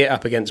 tee it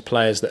up against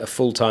players that are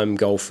full-time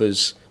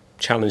golfers,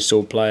 Challenge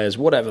Tour players,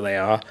 whatever they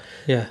are,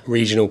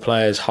 regional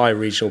players, high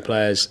regional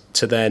players,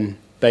 to then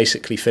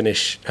basically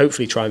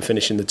hopefully try and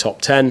finish in the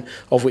top 10,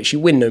 of which you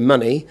win no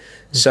money.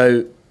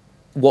 So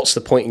what's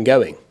the point in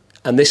going?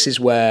 And this is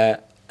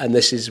where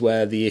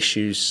the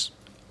issues,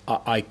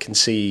 I can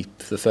see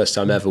for the first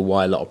time ever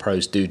why a lot of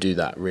pros do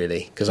that,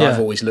 really. Because I've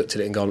always looked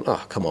at it and gone,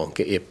 oh, come on,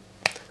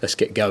 let's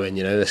get going,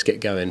 let's get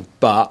going.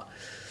 But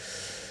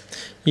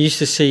you used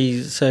to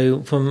see,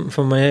 so from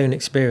my own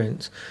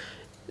experience,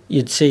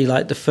 you'd see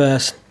like the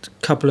first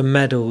couple of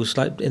medals,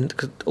 like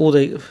all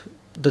the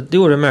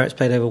Order of Merit's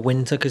played over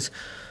winter, because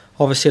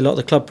obviously a lot of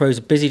the club pros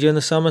are busy during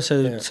the summer,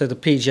 so the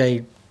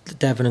PGA,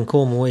 Devon and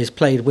Cornwall is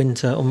played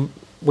winter on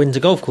winter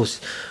golf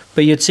courses.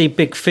 But you'd see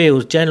big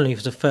fields generally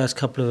for the first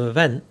couple of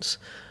events,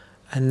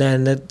 and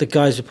then the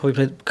guys would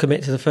probably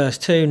commit to the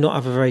first 2, not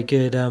have a very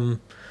good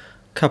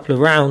couple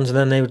of rounds, and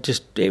then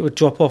it would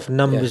drop off and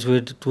numbers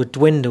would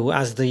dwindle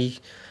as the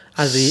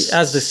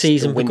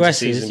season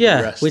progresses.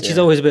 Which is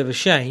always a bit of a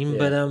shame,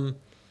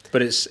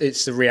 but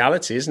it's the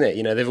reality, isn't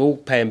it? They're all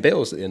paying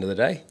bills at the end of the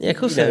day. Yeah, of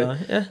course they are.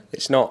 Yeah,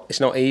 it's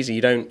not easy.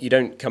 You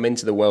don't come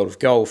into the world of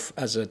golf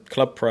as a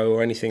club pro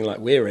or anything like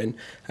we're in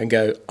and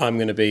go, I'm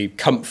going to be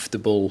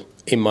comfortable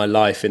in my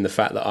life in the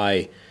fact that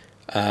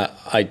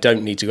I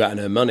don't need to go out and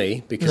earn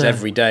money, because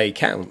every day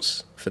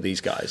counts for these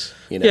guys.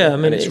 Yeah, I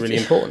mean, and it's really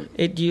important.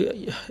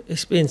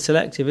 It's being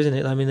selective, isn't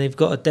it? I mean, they've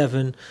got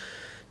an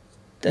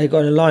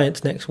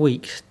alliance next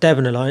week,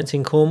 Devon Alliance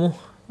in Cornwall.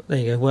 There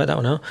you go, work that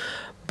one out.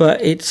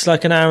 But it's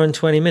like an hour and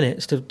 20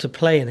 minutes to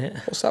play in it.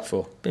 What's that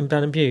for? In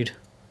Bannon Bude,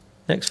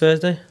 next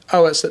Thursday.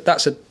 Oh, that's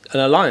an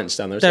alliance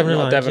down there. Devon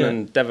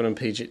Alliance, Devon and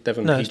PGA,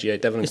 Devon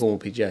and Cornwall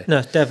PGA. No,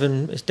 it's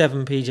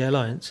Devon PGA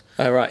Alliance.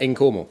 Oh, right, in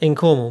Cornwall. In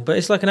Cornwall, but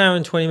it's like an hour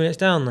and 20 minutes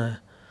down there.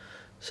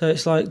 So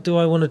it's like, do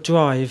I want to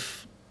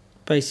drive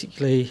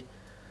basically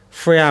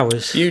 3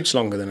 hours? Bude's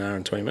longer than an hour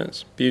and 20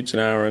 minutes. Bude's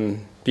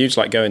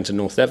like going to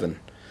North Devon.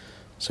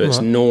 So it's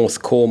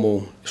North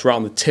Cornwall. It's right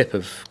on the tip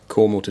of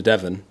Cornwall to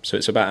Devon. So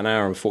it's about an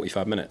hour and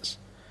 45 minutes.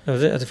 Oh,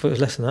 was it? I thought it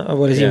was less than that. Oh,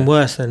 well, it's even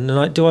worse then. And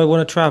like, do I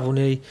want to travel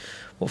nearly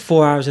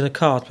 4 hours in a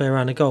car to play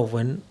around the golf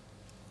when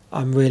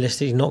I'm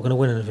realistically not going to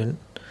win anything?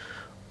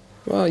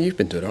 Well, you've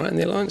been doing all right in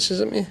the alliances,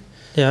 haven't you?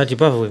 Yeah, I had your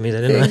brother with me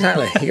then, didn't I?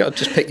 Exactly. You got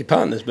to just pick your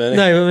partners, Bernie.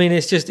 No, I mean,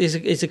 it's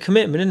a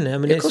commitment, isn't it? I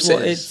mean,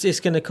 it's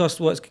going to cost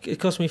it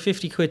cost me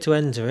 £50 to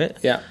enter it.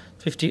 Yeah,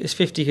 it's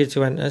 £50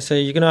 to enter. So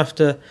you're going to have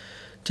to.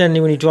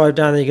 Generally, when you drive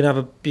down there,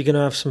 you're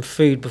gonna have some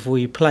food before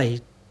you play.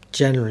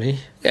 Generally,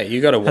 yeah,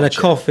 you got to watch and a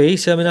coffee.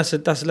 So I mean, that's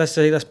let's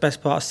say that's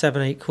best part of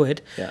 £7-8.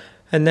 Yeah,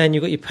 and then you've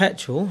got your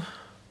petrol.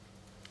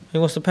 I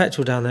mean, what's the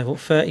petrol down there? What,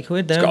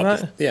 £30 there,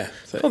 right? Yeah,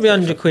 probably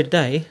 £100 a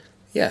day.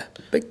 Yeah,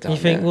 big time. You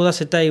think, well,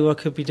 that's a day where I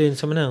could be doing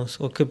something else,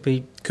 or could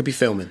be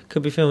filming.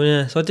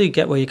 Yeah. So I do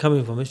get where you're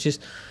coming from. It's just,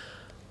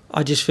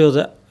 I just feel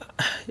that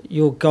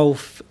your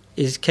golf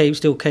is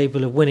still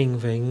capable of winning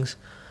things.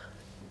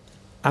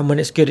 And when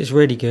it's good, it's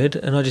really good.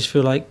 And I just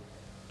feel like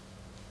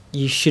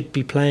you should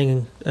be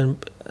playing.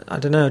 And I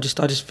don't know. I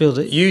just feel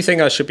that you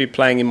think I should be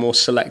playing in more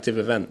selective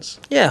events.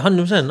 Yeah,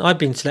 100%. I've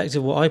been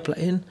selective what I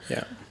play in.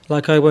 Yeah.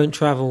 Like I won't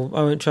travel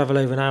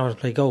over an hour to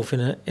play golf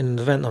in an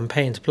event I'm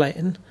paying to play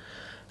in.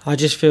 I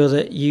just feel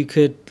that you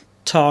could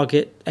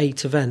target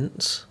 8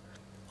 events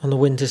on the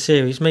winter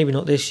series. Maybe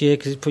not this year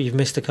because you've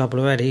missed a couple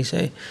already.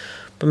 So,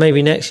 but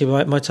maybe next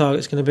year, my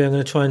target's going to be I'm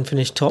going to try and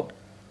finish top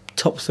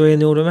top 3 in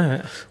the order of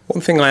merit.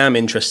 One thing I am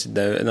interested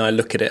though, and I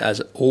look at it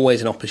as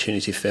always an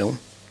opportunity film.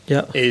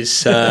 Yeah,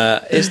 is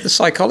the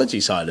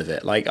psychology side of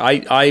it. Like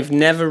I've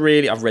never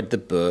really, I've read the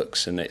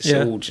books and it's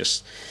all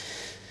just,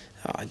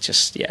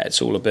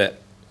 it's all a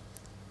bit.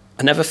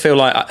 I never feel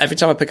like every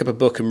time I pick up a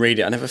book and read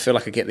it, I never feel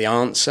like I get the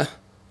answer.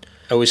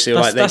 I always feel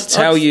like they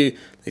tell you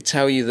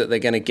that they're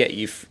going to get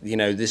you. You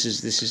know, this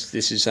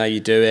is how you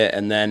do it,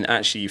 and then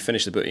actually you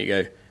finish the book and you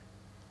go,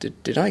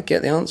 did I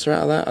get the answer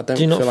out of that? I don't.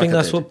 Do you not feel think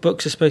like that's what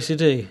books are supposed to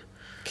do?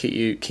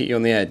 Keep you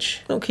on the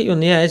edge. Not keep you on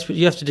the edge, but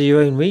you have to do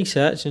your own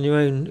research and your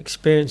own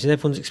experience, and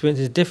everyone's experience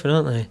is different,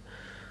 aren't they?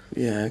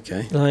 Yeah,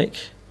 okay. Like,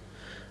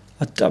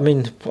 I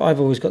mean, I've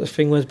always got the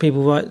thing where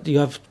people write, you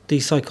have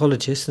these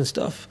psychologists and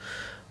stuff,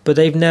 but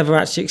they've never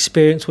actually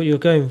experienced what you're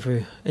going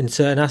through in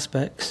certain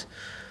aspects.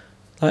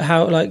 Like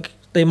how, like,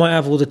 they might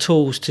have all the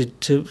tools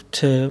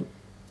to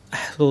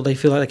or they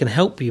feel like they can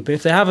help you, but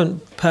if they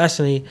haven't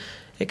personally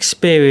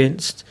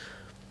experienced,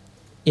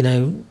 you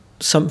know,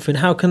 something,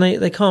 how can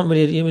they can't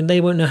really, I mean,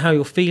 they won't know how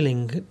you're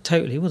feeling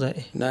totally, will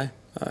they? No,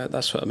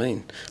 that's what I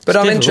mean. But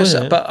I'm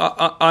interested, but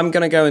I'm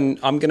going to go and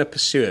I'm going to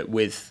pursue it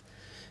with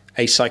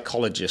a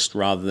psychologist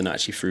rather than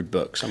actually through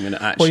books. I'm going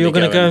to actually. Or you're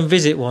going to go and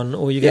visit one,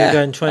 or you're going to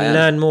go and try and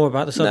learn more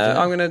about the subject.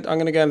 No, I'm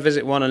going to go and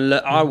visit one, and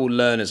I will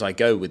learn as I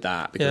go with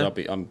that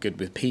because I'm good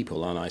with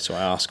people, aren't I? So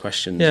I ask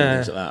questions and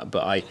things like that.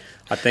 But I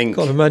think.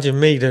 God, imagine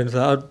me doing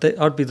that.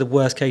 I'd be the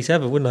worst case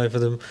ever, wouldn't I, for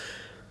them?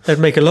 They'd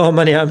make a lot of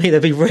money out of me.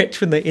 They'd be rich,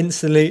 wouldn't they?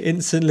 Instantly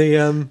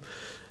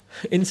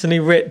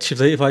rich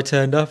if I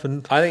turned up.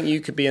 And I think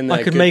you could be in there.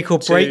 I could make or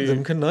break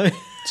them, couldn't I?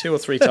 2 or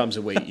 3 times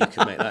a week, you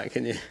could make that,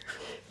 couldn't you?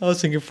 I was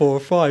thinking 4 or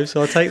 5,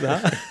 so I'll take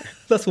that.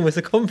 That's almost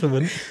a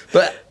compliment.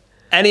 But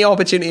any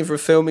opportunity for a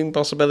filming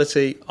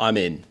possibility, I'm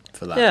in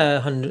for that.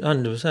 Yeah,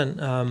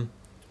 100%.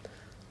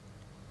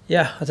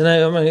 Yeah, I don't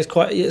know. I mean, it's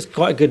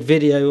quite a good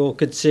video or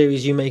good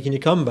series you making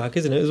your comeback,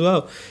 isn't it, as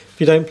well? If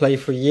you don't play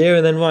for a year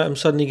and then, right, I'm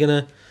suddenly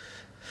going to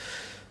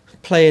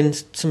play in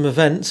some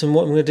events and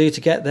what I'm going to do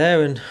to get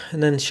there and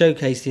then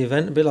showcase the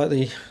event, a bit like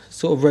the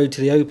sort of Road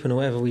to the Open or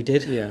whatever we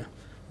did. Yeah.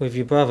 With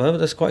your brother, but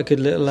that's quite a good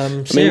little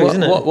series,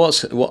 isn't it?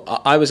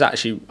 I was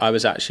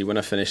actually when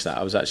I finished that, I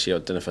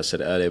don't know if I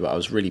said it earlier, but I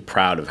was really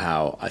proud of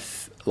how I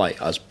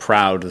was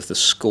proud of the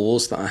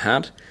scores that I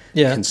had,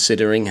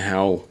 considering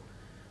how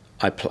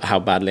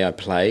badly I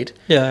played,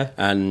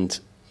 and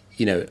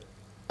you know,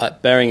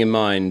 bearing in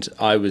mind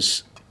I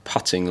was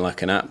putting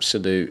like an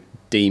absolute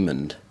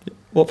demon.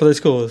 What for those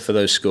scores? For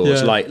those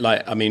scores,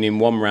 like I mean, in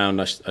one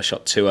round I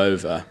shot 2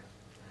 over,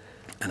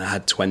 and I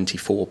had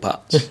 24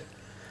 putts.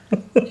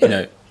 You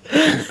know.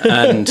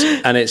 and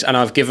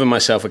I've given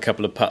myself a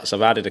couple of putts.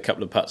 I've added a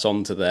couple of putts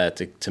onto there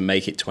to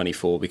make it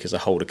 24 because I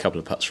hold a couple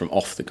of putts from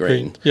off the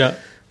green. Yeah.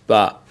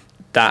 But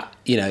that,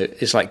 you know,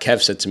 it's like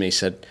Kev said to me. He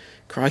said,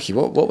 "Crikey,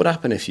 what would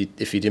happen if you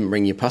didn't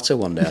bring your putter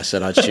one day?" I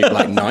said, "I'd shoot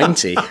like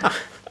 90."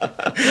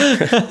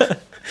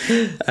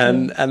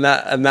 and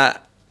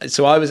that.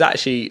 So I was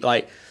actually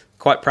like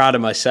quite proud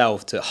of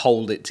myself to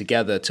hold it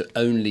together to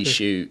only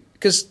shoot,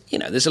 because you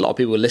know there's a lot of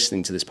people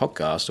listening to this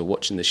podcast or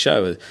watching the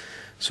show.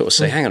 Sort of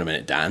say, hang on a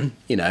minute, Dan,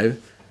 you know,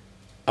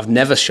 I've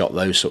never shot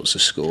those sorts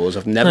of scores.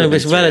 I've never been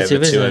 3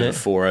 over, 2 over,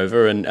 4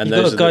 over. And you've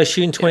those got a guy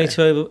shooting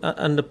 22 over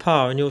under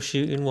par, and you're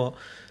shooting, what,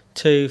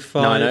 2,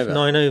 5,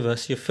 9 over.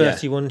 So you're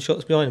 31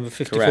 shots behind him with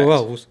 54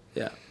 holes.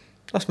 Yeah.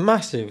 That's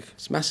massive.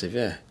 It's massive,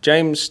 yeah.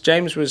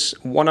 James was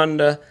 1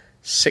 under,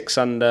 6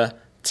 under,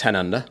 10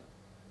 under.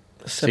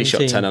 So he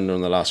shot 10 under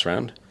on the last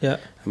round. Yeah.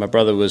 And my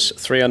brother was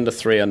 3 under,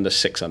 3 under,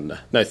 6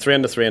 under. No, 3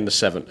 under, 3 under,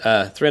 7.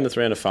 3 under,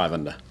 3 under, 5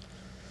 under.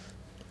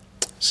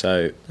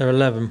 So they're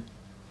 11.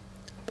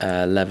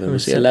 11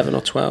 was he 11 or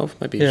 12?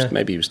 Maybe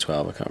he was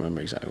 12. I can't remember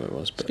exactly what it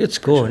was. But it's good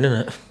scoring,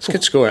 isn't it? It's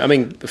good scoring. I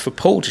mean, for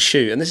Paul to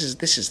shoot, and this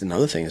is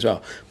another thing as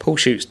well. Paul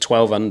shoots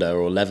 12 under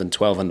or 11,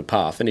 12 under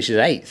par, finishes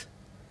 8th.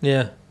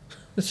 Yeah,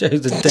 it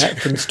shows the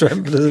depth and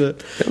strength, doesn't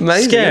it?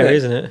 Amazing, scary,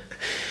 isn't it?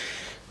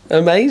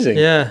 Amazing.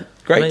 Yeah.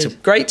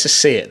 Great to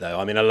see it though.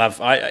 I mean,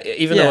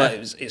 even though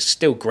it's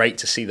still great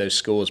to see those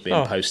scores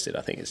being posted.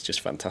 I think it's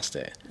just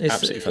fantastic.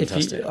 Absolutely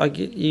fantastic.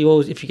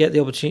 If you get the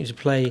opportunity to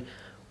play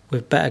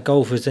with better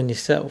golfers than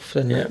yourself,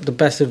 then the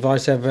best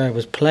advice I ever had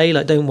was play.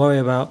 Like, don't worry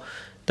about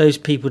those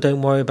people.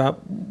 Don't worry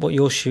about what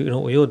you're shooting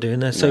or what you're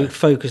doing. They're so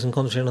focused and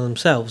concentrating on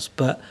themselves.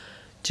 But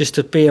just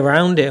to be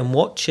around it and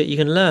watch it, you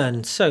can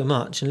learn so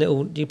much,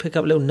 and you pick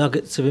up little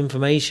nuggets of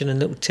information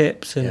and little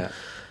tips and. Yeah.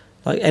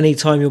 Like, any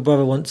time your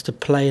brother wants to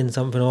play in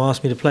something or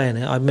ask me to play in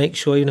it, I make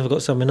sure, even if I've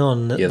got something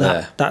on,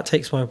 that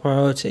takes my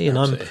priority. And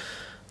absolutely.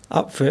 I'm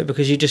up for it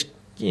because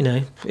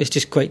it's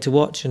just great to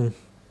watch. And,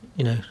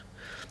 you know,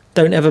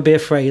 don't ever be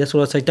afraid. That's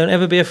all I say. Don't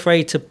ever be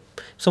afraid to... If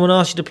someone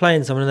asks you to play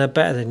in something and they're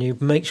better than you,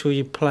 make sure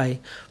you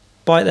play.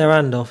 Bite their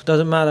hand off. It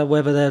doesn't matter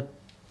whether they're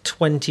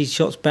 20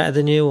 shots better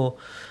than you, or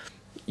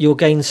you'll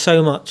gain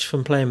so much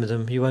from playing with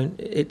them. You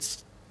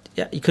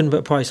couldn't put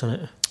a price on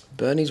it.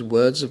 Bernie's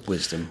words of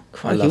wisdom.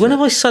 When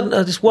have I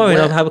just worried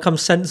I've how become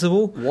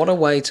sensible? What a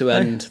way to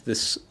end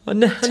this. I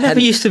never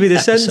used to be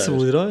this sensible,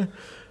 did I? I don't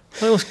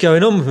know what's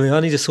going on with me.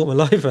 I need to sort my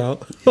life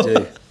out. You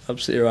do.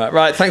 Absolutely right.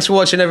 Right, thanks for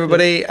watching,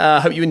 everybody.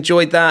 Hope you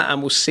enjoyed that,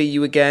 and we'll see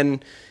you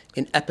again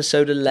in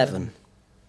episode 11.